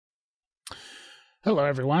Hello,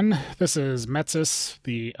 everyone. This is Metsis,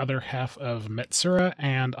 the other half of MetSura,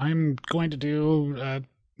 and I'm going to do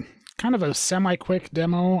kind of a semi-quick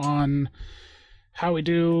demo on how we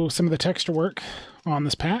do some of the texture work on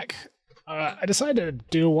this pack. I decided to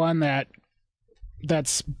do one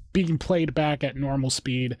that's being played back at normal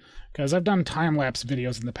speed, because I've done time-lapse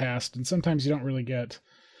videos in the past, and sometimes you don't really get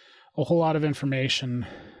a whole lot of information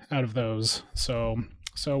out of those. So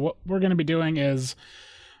what we're going to be doing is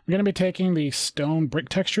we're going to be taking the stone brick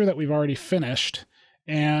texture that we've already finished,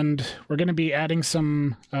 and we're going to be adding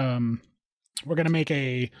some, we're going to make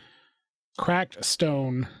a cracked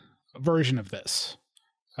stone version of this,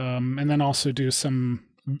 and then also do some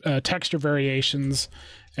texture variations,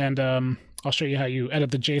 and I'll show you how you edit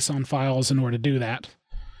the JSON files in order to do that.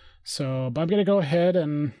 So, but I'm going to go ahead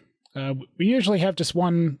and we usually have just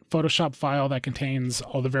one Photoshop file that contains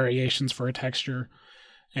all the variations for a texture,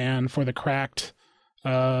 and for the cracked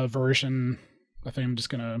version, I think I'm just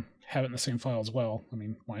going to have it in the same file as well. I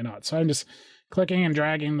mean, why not? So I'm just clicking and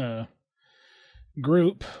dragging the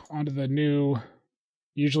group onto the new,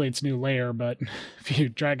 usually it's new layer, but if you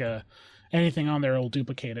drag anything on there, it'll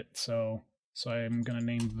duplicate it. So I'm going to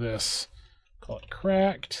name this, call it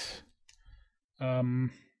cracked, and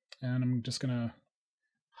I'm just going to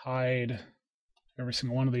hide every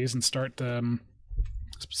single one of these and start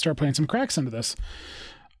putting some cracks into this.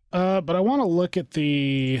 But I want to look at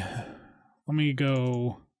let me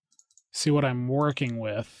go see what I'm working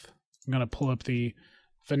with. I'm going to pull up the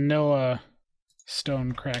vanilla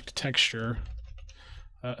stone cracked texture.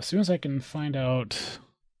 As soon as I can find out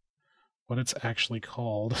what it's actually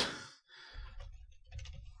called.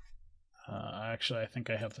 Actually, I think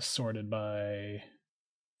I have this sorted by...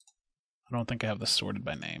 I don't think I have this sorted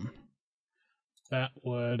by name. That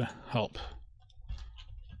would help.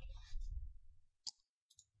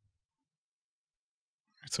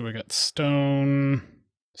 So we got stone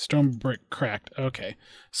brick cracked. Okay,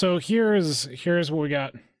 so here's what we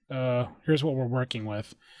got. Here's what we're working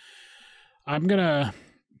with. I'm gonna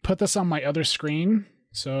put this on my other screen,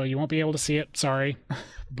 so you won't be able to see it. Sorry,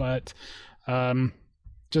 but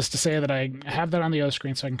just to say that I have that on the other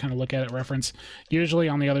screen, so I can kind of look at it, reference. Usually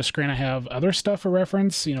on the other screen, I have other stuff for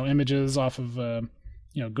reference. You know, images off of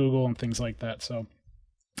Google and things like that. So,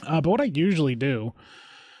 but what I usually do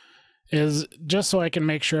is, just so I can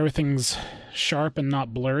make sure everything's sharp and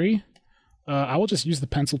not blurry, I will just use the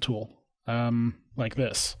pencil tool, like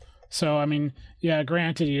this. So, I mean, yeah,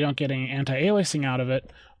 granted, you don't get any anti-aliasing out of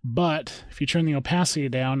it, but if you turn the opacity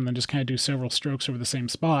down and then just kind of do several strokes over the same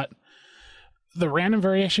spot, the random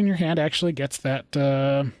variation in your hand actually gets that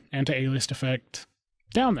anti-aliased effect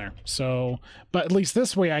down there. So, but at least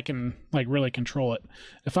this way I can, like, really control it.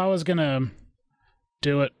 If I was going to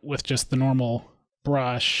do it with just the normal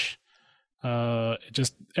brush,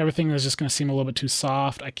 everything is just going to seem a little bit too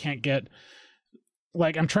soft. I can't get,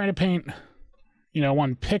 like, I'm trying to paint,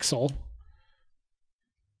 1 pixel.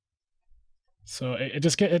 So it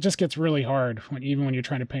just gets really hard even when you're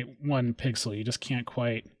trying to paint 1 pixel. You just can't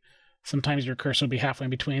quite. Sometimes your cursor will be halfway in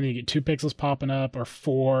between, and you get 2 pixels popping up, or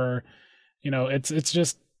 4. It's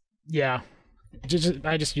just, yeah.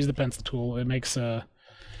 I just use the pencil tool. It makes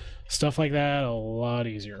stuff like that a lot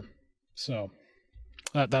easier. So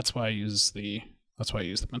that's why I use the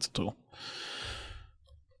pencil tool.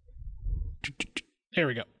 There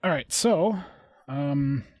we go. All right, so I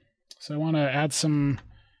want to add some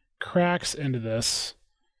cracks into this.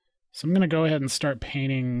 So I'm going to go ahead and start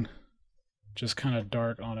painting just kind of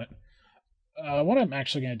dark on it. What I'm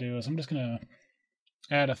actually going to do is I'm just going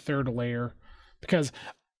to add a 3rd layer, because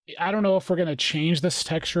I don't know if we're going to change this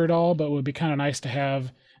texture at all, but it would be kind of nice to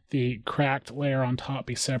have the cracked layer on top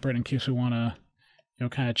be separate in case we want to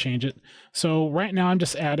kind of change it. So right now I'm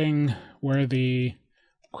just adding where the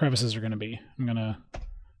crevices are going to be. I'm going to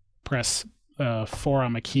press 4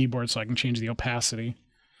 on my keyboard so I can change the opacity,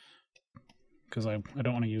 because I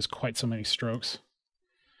don't want to use quite so many strokes.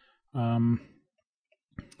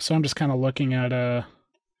 So I'm just kind of looking at the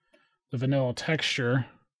vanilla texture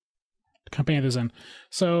to paint this in.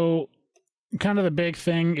 So kind of the big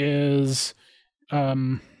thing is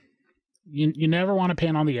you never want to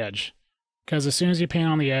paint on the edge, because as soon as you paint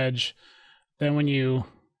on the edge, then when you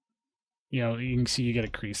can see you get a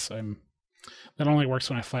crease. That only works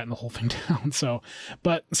when I flatten the whole thing down. So,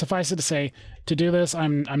 but suffice it to say, to do this,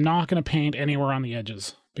 I'm not going to paint anywhere on the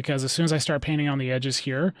edges, because as soon as I start painting on the edges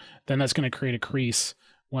here, then that's going to create a crease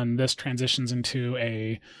when this transitions into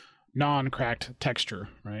a non-cracked texture,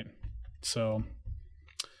 right? So,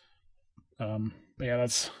 but yeah,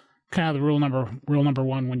 that's kind of the rule number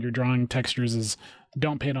 1 when you're drawing textures is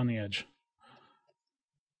don't paint on the edge.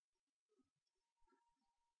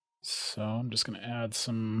 So I'm just going to add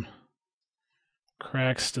some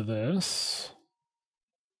cracks to this.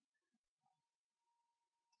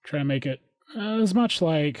 Try to make it as much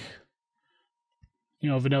like,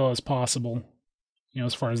 vanilla as possible,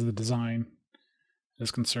 as far as the design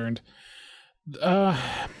is concerned.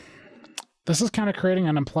 This is kind of creating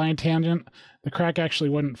an implied tangent. The crack actually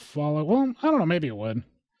wouldn't follow. Well, I don't know, maybe it would.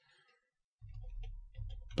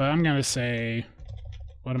 But I'm going to say,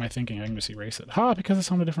 what am I thinking? I can just erase it. Because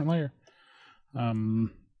it's on a different layer.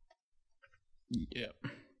 Yeah.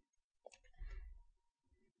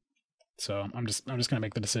 So I'm just going to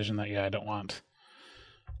make the decision that, I don't want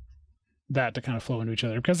that to kind of flow into each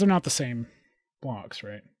other because they're not the same blocks,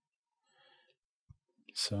 right?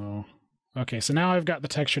 So, okay, so now I've got the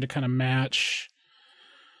texture to kind of match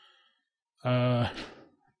the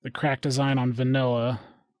crack design on vanilla.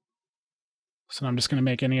 So I'm just going to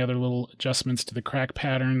make any other little adjustments to the crack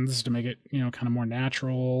patterns to make it, kind of more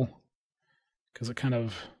natural, because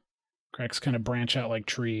cracks kind of branch out like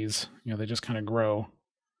trees. They just kind of grow.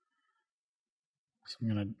 So I'm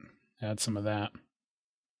going to add some of that.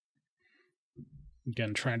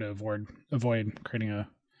 Again, trying to avoid creating an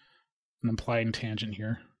implied tangent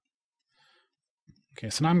here. Okay,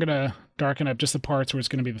 so now I'm going to darken up just the parts where it's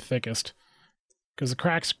going to be the thickest, because the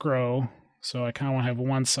cracks grow, so I kind of want to have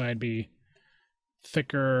one side be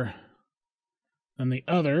thicker than the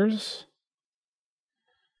others.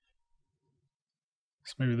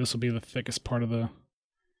 So maybe this will be the thickest part of the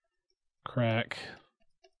crack.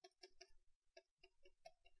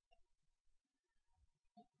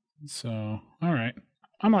 So, all right.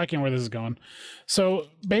 I'm liking where this is going. So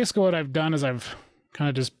basically what I've done is I've kind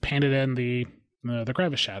of just painted in the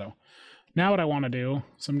crevice shadow. Now what I want to do,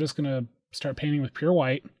 so I'm just going to start painting with pure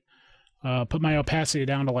white, put my opacity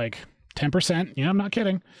down to like 10%. Yeah, I'm not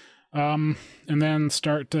kidding. And then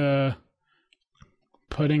start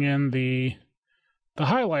putting in the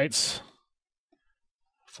highlights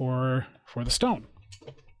for the stone.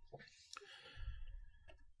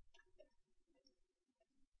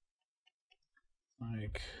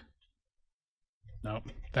 Like, nope,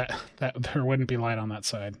 that there wouldn't be light on that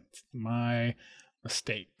side. It's my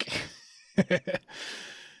mistake.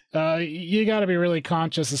 You got to be really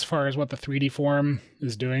conscious as far as what the 3D form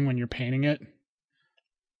is doing when you're painting it.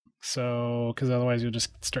 So, because otherwise you'll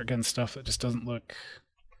just start getting stuff that just doesn't look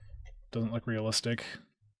realistic,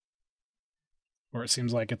 or it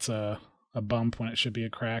seems like it's a bump when it should be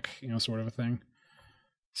a crack, sort of a thing.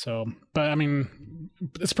 So, but I mean,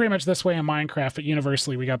 it's pretty much this way in Minecraft, but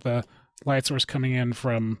universally we got the light source coming in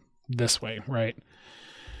from this way, right?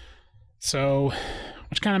 So,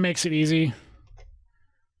 which kind of makes it easy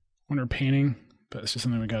when we're painting, but it's just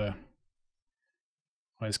something we gotta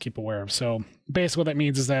always keep aware of. So basically what that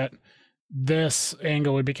means is that this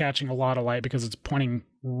angle would be catching a lot of light because it's pointing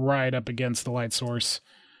right up against the light source,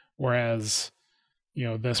 whereas,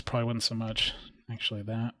 this probably wouldn't so much. Actually,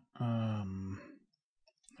 that,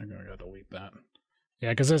 I gotta delete that. Yeah,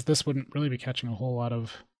 because this wouldn't really be catching a whole lot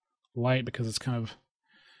of light because it's kind of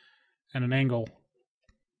at an angle.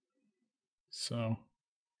 So,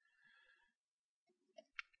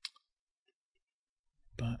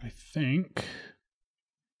 but I think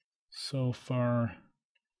so far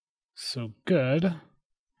so good.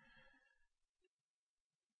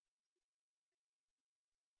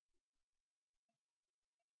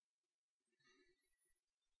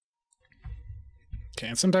 Okay,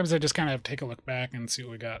 and sometimes I just kind of take a look back and see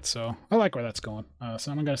what we got. So I like where that's going.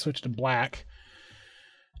 So I'm going to switch to black.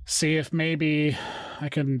 See if maybe I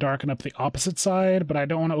can darken up the opposite side, but I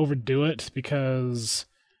don't want to overdo it because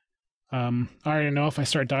I already know if I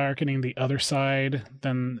start darkening the other side,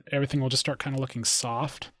 then everything will just start kind of looking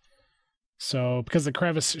soft. So because the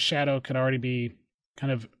crevice shadow could already be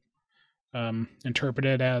kind of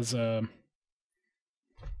interpreted as a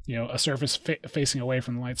surface facing away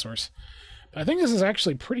from the light source. I think this is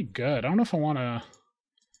actually pretty good. I don't know if I want to...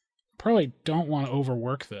 Probably don't want to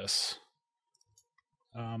overwork this.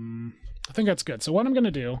 I think that's good. So what I'm going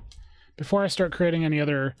to do, before I start creating any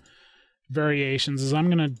other variations, is I'm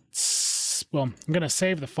going to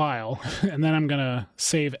save the file, and then I'm going to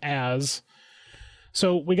save as.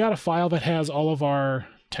 So we got a file that has all of our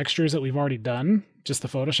textures that we've already done, just the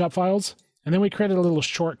Photoshop files, and then we created a little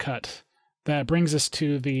shortcut that brings us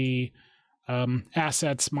to the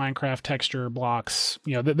assets, Minecraft texture blocks.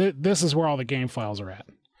 This is where all the game files are at.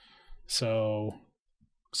 So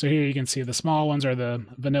here you can see the small ones are the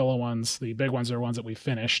vanilla ones. The big ones are ones that we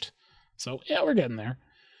finished. So yeah, we're getting there.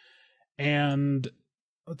 And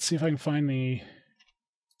let's see if I can find the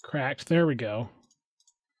cracked. There we go.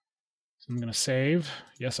 So I'm going to save.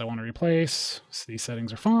 Yes, I want to replace. So these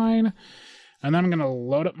settings are fine. And then I'm going to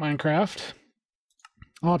load up Minecraft.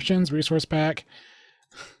 Options, resource pack,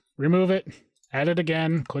 remove it, add it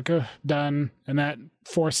again, click done, and that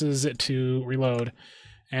forces it to reload.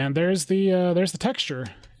 And there's the texture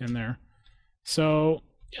in there. So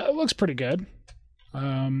yeah, it looks pretty good. I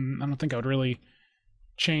don't think I would really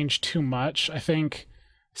change too much. I think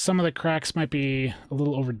some of the cracks might be a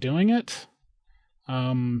little overdoing it.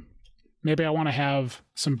 Maybe I want to have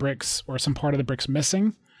some bricks or some part of the bricks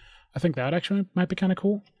missing. I think that actually might be kind of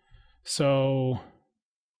cool. So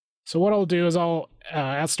what I'll do is I'll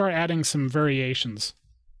start adding some variations.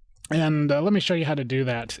 And let me show you how to do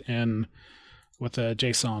that with a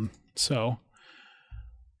JSON. So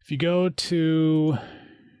if you go to,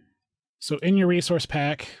 in your resource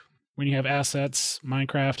pack, when you have assets,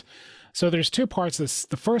 Minecraft, so there's two parts.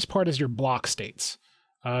 The first part is your block states.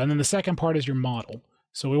 And then the second part is your model.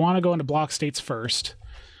 So we want to go into block states first.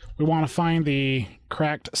 We want to find the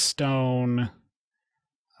cracked stone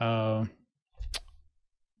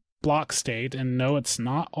block state, and no, it's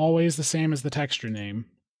not always the same as the texture name.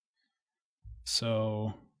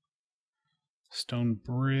 So stone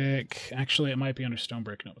brick, actually it might be under stone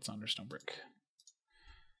brick. No, it's not under stone brick.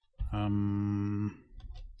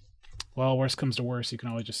 Well, worst comes to worst, you can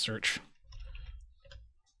always just search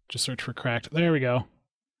for cracked. There we go.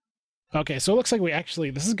 Okay, so it looks like we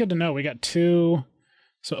actually, this is good to know, we got two.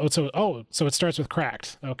 So it starts with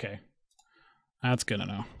cracked. Okay, that's good to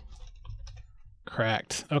know.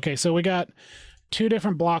 Cracked. Okay, so we got two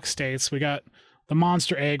different block states. We got the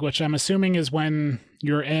monster egg, which I'm assuming is when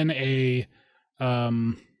you're in a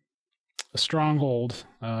stronghold.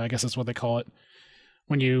 I guess that's what they call it.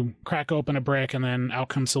 When you crack open a brick and then out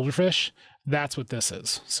comes silverfish. That's what this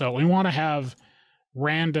is. So we want to have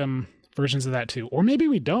random versions of that too. Or maybe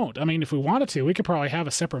we don't. I mean, if we wanted to, we could probably have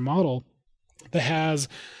a separate model that has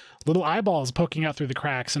little eyeballs poking out through the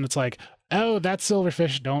cracks, and it's like, oh, that's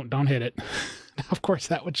silverfish, don't hit it. Of course,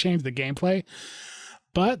 that would change the gameplay,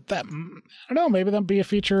 but that, I don't know, maybe that'll be a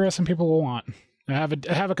feature some people will want.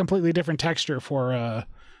 Have a completely different texture for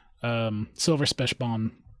silverfish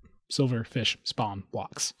spawn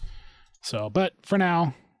blocks. So, but for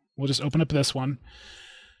now, we'll just open up this one.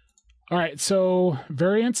 All right, so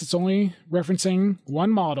variants, it's only referencing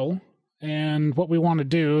one model, and what we want to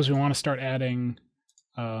do is we want to start adding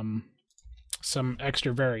some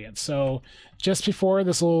extra variants. So just before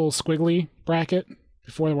this little squiggly bracket,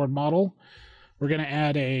 before the word model, we're going to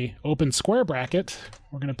add a open square bracket.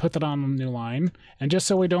 We're going to put that on the new line. And just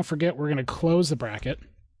so we don't forget, we're going to close the bracket.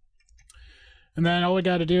 And then all we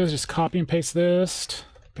got to do is just copy and paste this,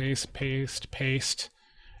 paste, paste, paste,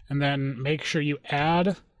 and then make sure you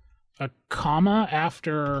add a comma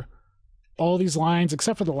after all these lines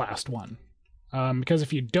except for the last one. Because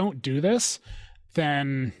if you don't do this,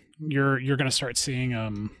 then you're going to start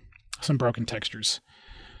seeing some broken textures.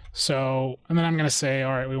 So, and then I'm going to say,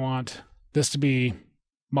 all right, we want this to be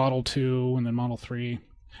model 2 and then model 3.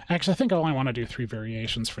 Actually, I think I only want to do 3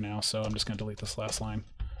 variations for now, so I'm just going to delete this last line.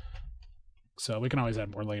 So we can always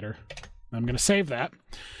add more later. I'm going to save that.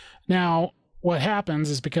 Now, what happens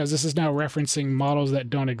is, because this is now referencing models that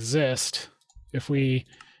don't exist, if we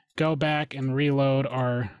go back and reload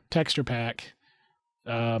our texture pack,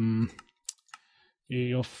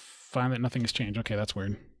 you'll find that nothing has changed. Okay, that's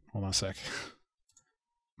weird. Hold on a sec.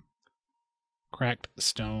 Cracked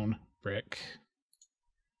stone brick.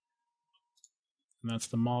 And that's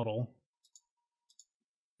the model.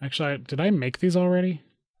 Actually, did I make these already?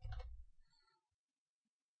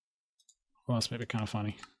 Well, that's maybe kind of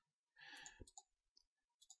funny.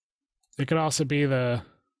 It could also be the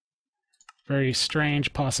very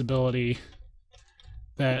strange possibility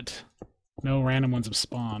that no random ones have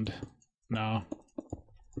spawned. No.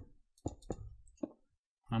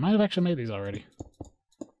 I might have actually made these already.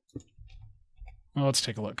 Well, let's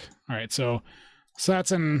take a look. All right, so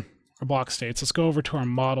that's in our block states. Let's go over to our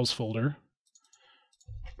models folder.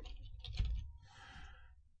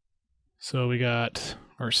 So we got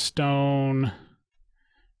our stone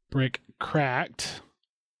brick cracked.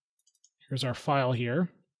 Here's our file here.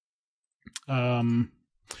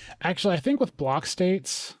 Actually, I think with block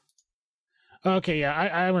states... Okay, yeah,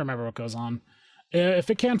 I remember what goes on. If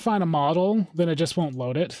it can't find a model, then it just won't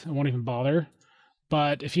load it. It won't even bother.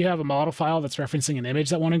 But if you have a model file that's referencing an image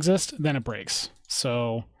that won't exist, then it breaks. So,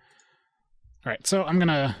 all right, so I'm going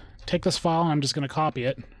to take this file and I'm just going to copy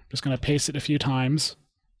it. I'm just going to paste it a few times.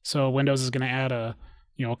 So Windows is going to add a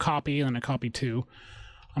copy and then a copy 2.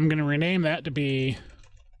 I'm going to rename that to be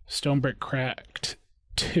Stone Brick Cracked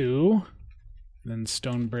 2, then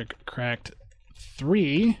Stone Brick Cracked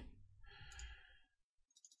 3,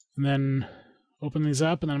 and then open these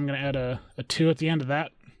up, and then I'm going to add a 2 at the end of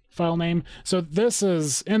that file name. So this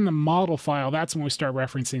is in the model file. That's when we start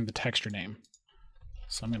referencing the texture name.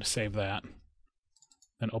 So I'm going to save that.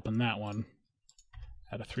 Then open that one.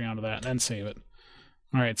 Add a 3 onto that, and then save it.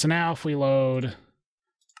 All right, so now if we load,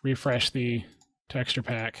 refresh the texture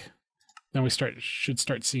pack, then we should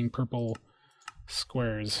start seeing purple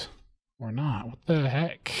squares. Or not. What the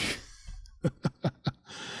heck?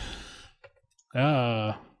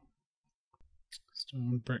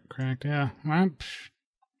 Stone brick cracked. Yeah.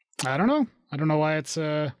 I don't know. I don't know why it's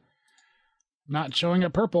not showing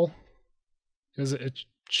up purple. Because it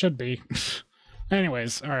should be.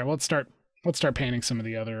 Anyways, all right, let's start painting some of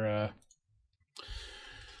the other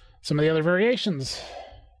variations.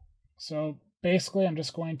 So basically I'm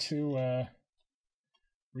just going to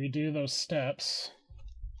redo those steps.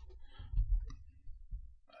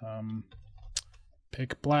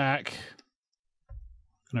 Pick black.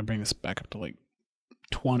 I'm gonna bring this back up to like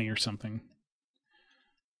 20 or something.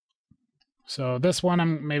 So this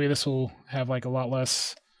one, maybe this will have like a lot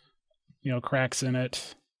less, cracks in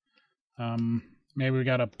it. Maybe we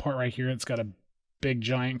got a part right here that's got a big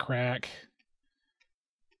giant crack.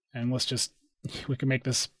 And we can make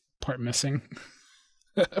this part missing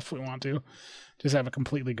if we want to. Just have it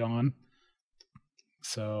completely gone.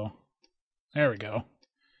 So there we go.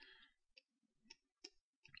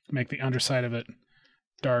 Make the underside of it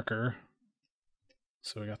darker.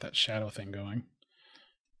 So we got that shadow thing going.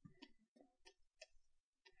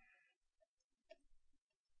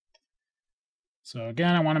 So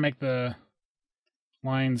again, I want to make the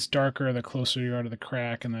lines darker the closer you are to the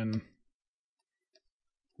crack, and then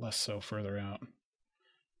less so further out.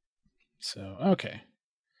 So, okay.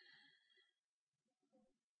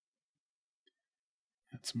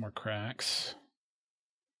 Add some more cracks.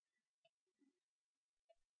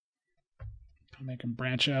 I'll make them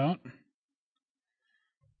branch out.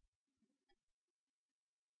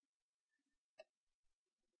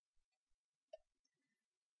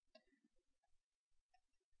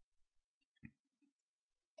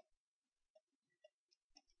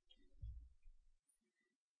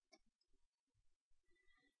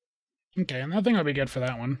 Okay, and that thing will be good for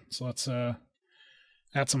that one. So let's add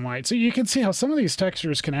some light. So you can see how some of these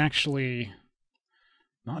textures can actually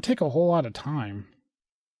not take a whole lot of time.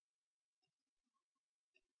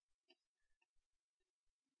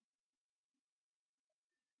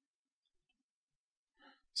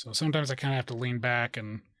 So sometimes I kind of have to lean back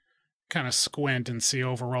and kind of squint and see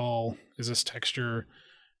overall, is this texture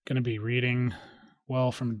going to be reading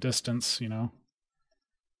well from a distance,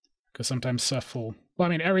 Because sometimes stuff will... Well, I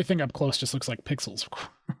mean, everything up close just looks like pixels,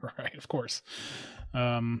 right? Of course.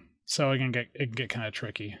 So it can get kind of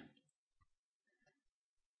tricky.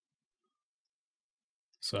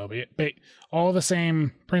 So all the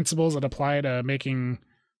same principles that apply to making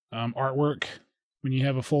artwork when you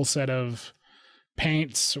have a full set of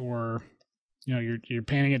paints, or you're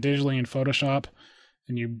painting it digitally in Photoshop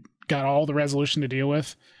and you got all the resolution to deal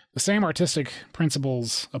with. The same artistic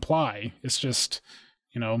principles apply. It's just,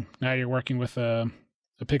 now you're working with a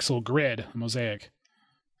pixel grid, a mosaic.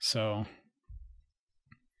 So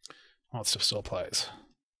all that stuff still applies.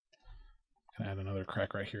 I'm gonna add another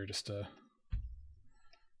crack right here just to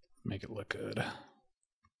make it look good.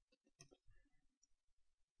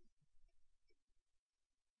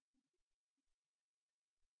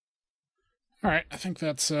 All right, I think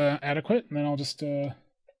that's adequate, and then I'll just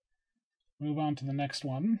move on to the next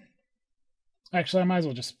one. Actually, I might as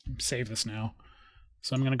well just save this now.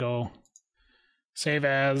 So I'm going to go save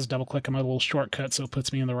as, double-click on my little shortcut so it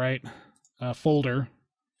puts me in the right folder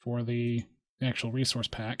for the actual resource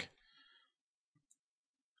pack.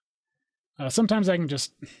 Sometimes I can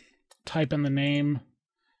just type in the name,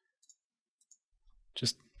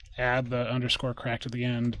 just add the underscore crack to the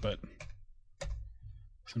end, but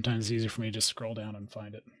sometimes it's easier for me to just scroll down and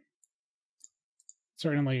find it.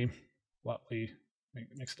 Certainly,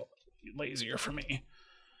 makes it a lot lazier for me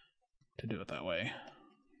to do it that way.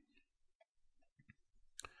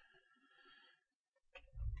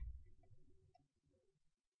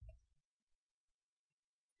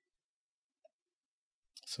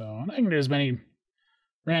 So I can do as many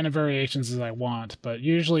random variations as I want, but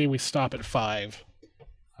usually we stop at 5.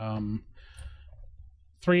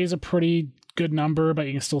 3 is a pretty good number, but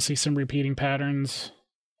you can still see some repeating patterns.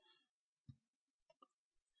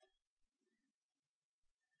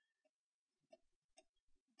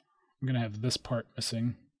 I'm going to have this part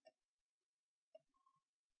missing.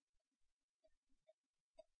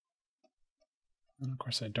 And of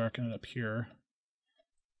course I darken it up here.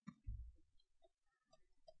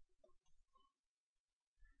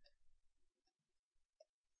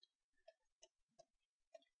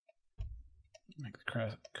 Make the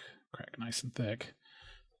crack nice and thick.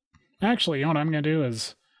 Actually, you know what I'm going to do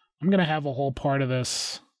is I'm going to have a whole part of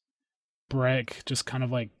this brick just kind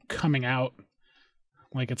of like coming out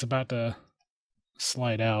like it's about to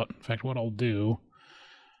slide out. In fact, what I'll do,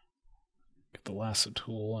 get the lasso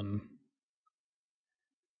tool and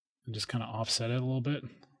just kind of offset it a little bit.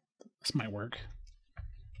 This might work.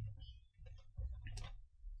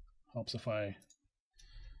 Helps if I...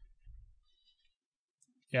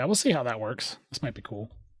 Yeah, we'll see how that works. This might be cool.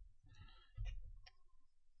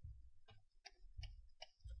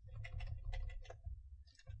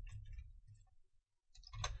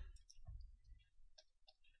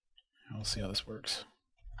 We'll see how this works.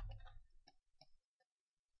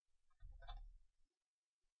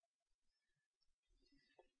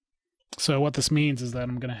 So what this means is that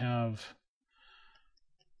I'm going to have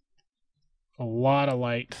a lot of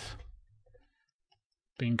light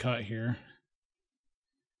being cut here.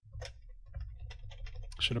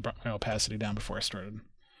 Should have brought my opacity down before I started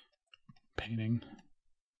painting.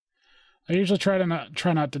 I usually try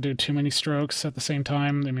not to do too many strokes at the same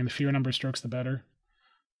time. I mean, the fewer number of strokes, the better.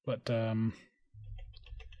 But start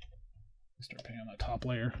painting on that top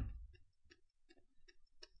layer.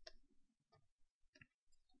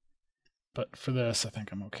 But for this, I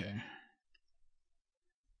think I'm okay.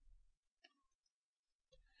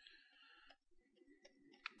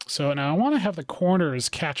 So now I want to have the corners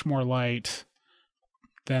catch more light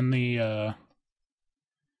than the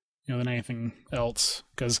than anything else,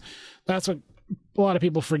 because that's what a lot of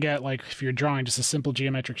people forget. Like if you're drawing just a simple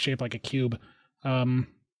geometric shape like a cube,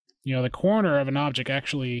 the corner of an object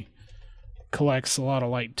actually collects a lot of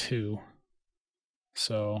light too.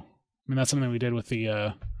 So I mean that's something we did with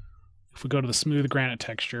the if we go to the smooth granite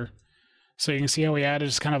texture. So you can see how we added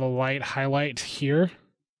just kind of a light highlight here,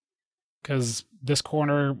 because this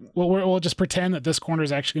corner, we'll just pretend that this corner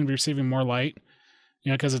is actually going to be receiving more light,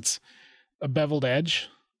 because it's a beveled edge.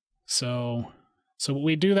 So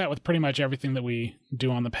we do that with pretty much everything that we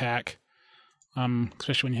do on the pack,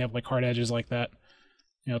 especially when you have like hard edges like that.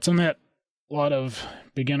 It's something that a lot of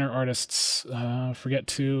beginner artists forget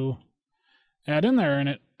to add in there, and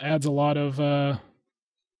it adds a lot of a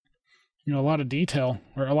lot of detail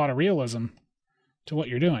or a lot of realism to what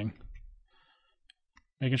you're doing.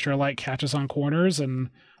 Making sure light catches on corners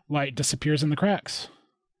and light disappears in the cracks.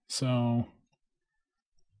 So,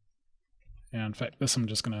 yeah, in fact, this I'm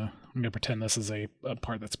gonna pretend this is a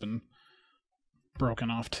part that's been broken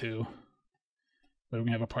off too. But we're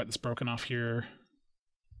gonna have a part that's broken off here.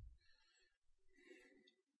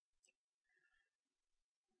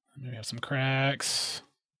 Maybe have some cracks.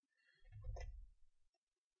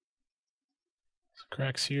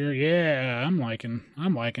 Cracks here. Yeah, I'm liking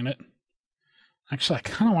it. Actually, I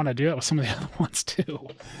kind of want to do that with some of the other ones too.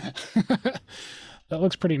 That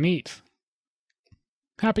looks pretty neat.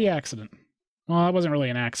 Happy accident. Well, that wasn't really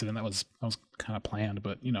an accident. That was kind of planned,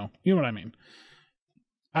 but you know what I mean.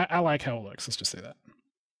 I like how it looks. Let's just say that.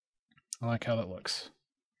 I like how that looks.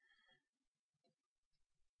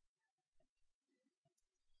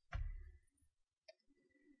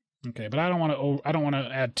 Okay, but I don't want to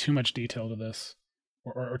add too much detail to this.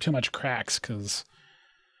 Or too much cracks, because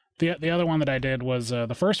the other one that I did was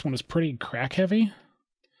the first one was pretty crack heavy.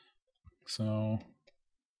 So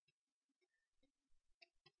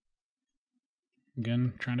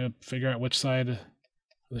again, trying to figure out which side of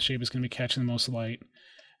the shape is going to be catching the most light.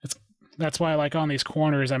 That's why, like on these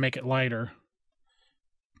corners, I make it lighter.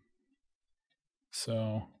 So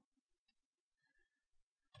all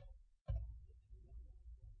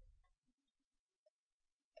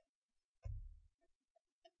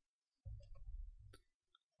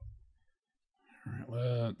right,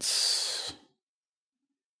 let's...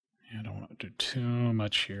 Yeah, I don't want to do too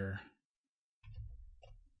much here.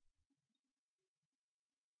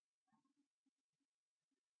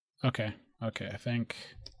 Okay, I think...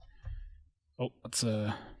 Oh, let's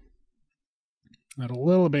add a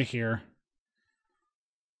little bit here.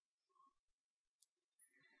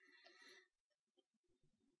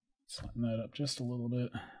 Slighten that up just a little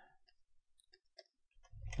bit.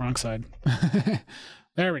 Wrong side.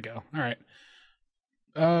 There we go. All right.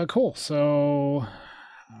 Cool. So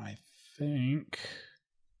I think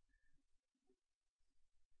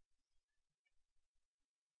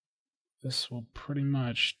this will pretty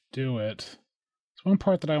much do it. There's one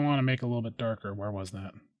part that I want to make a little bit darker. Where was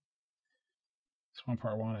that? There's one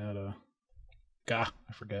part I want to add a... I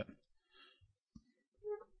forget.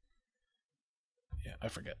 Yeah, I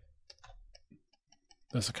forget.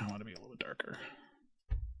 This I kind of want to be a little bit darker.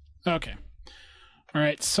 Okay. All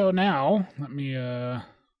right, so now let me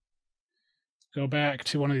go back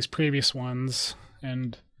to one of these previous ones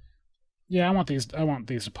and Yeah, I want these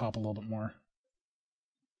to pop a little bit more.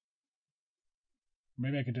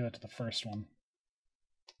 Maybe I could do that to the first one.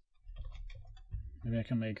 Maybe I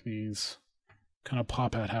can make these kind of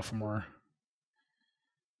pop out, have a more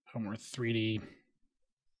 3D,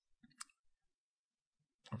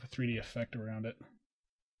 of a 3D effect around it.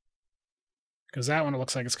 Because that one, it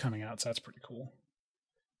looks like it's coming out, so that's pretty cool.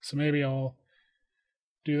 So maybe I'll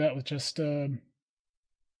do that with just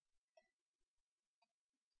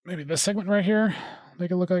maybe this segment right here. Make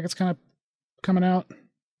it look like it's kind of coming out.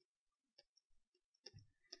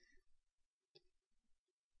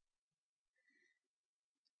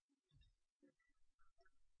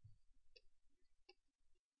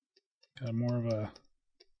 Got more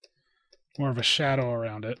of a shadow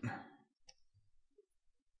around it.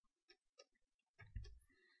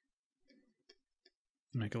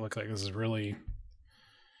 Make it look like this is really...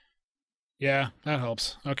 Yeah, that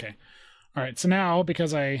helps. Okay. All right, so now,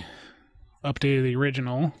 because I updated the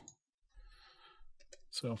original,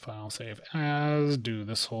 so file save as, do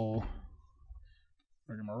this whole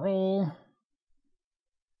rigmarole.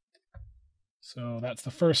 So that's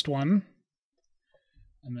the first one.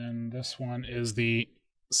 And then this one is the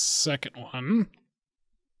second one.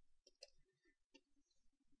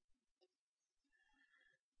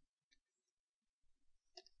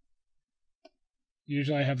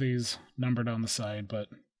 Usually I have these numbered on the side, but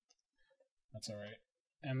that's all right.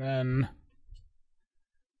 And then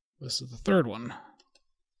this is the third one.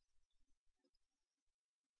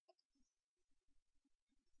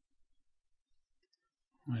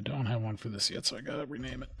 I don't have one for this yet, so I gotta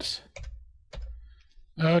rename it.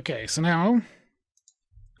 Okay, so now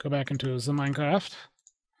go back into the Minecraft,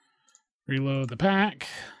 reload the pack,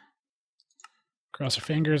 cross our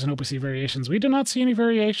fingers and hope we see variations. We do not see any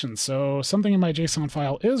variations, so something in my JSON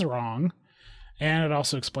file is wrong, and it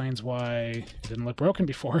also explains why it didn't look broken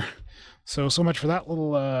before. So much for that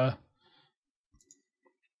little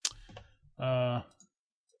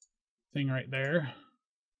thing right there.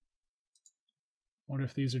 Wonder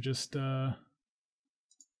if these are just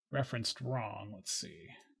referenced wrong. Let's see.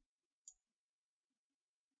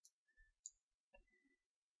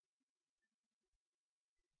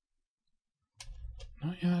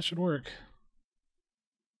 Oh, yeah, that should work.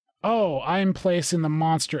 Oh, I'm placing the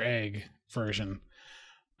monster egg version.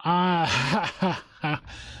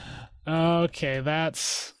 Okay,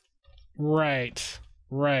 that's right.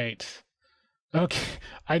 Right. Okay,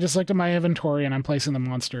 I just looked at my inventory and I'm placing the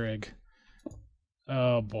monster egg.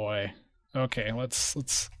 Oh boy. Okay, let's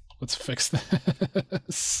fix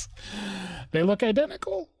this. They look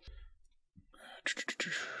identical.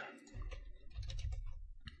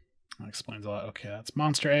 That explains a lot. Okay, that's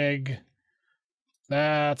monster egg.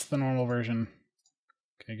 That's the normal version.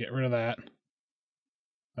 Okay, get rid of that.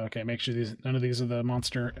 Okay, make sure none of these are the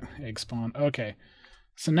monster egg spawn. Okay,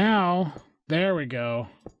 so now there we go.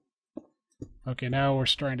 Okay, now we're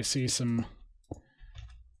starting to see some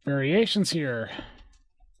variations here.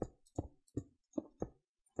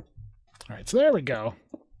 All right, so there we go.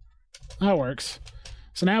 That works.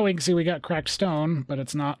 So now we can see we got cracked stone, but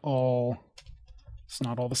it's not all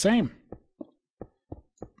the same.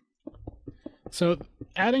 So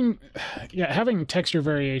having texture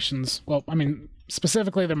variations, well, I mean,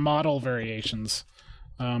 specifically the model variations,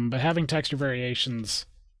 but having texture variations,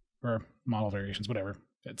 or model variations, whatever,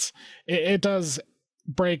 it does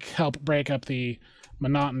help break up the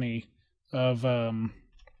monotony of, the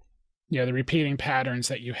repeating patterns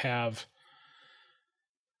that you have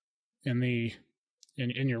in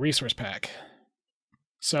your resource pack.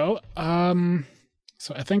 So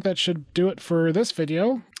I think that should do it for this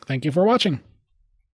video. Thank you for watching.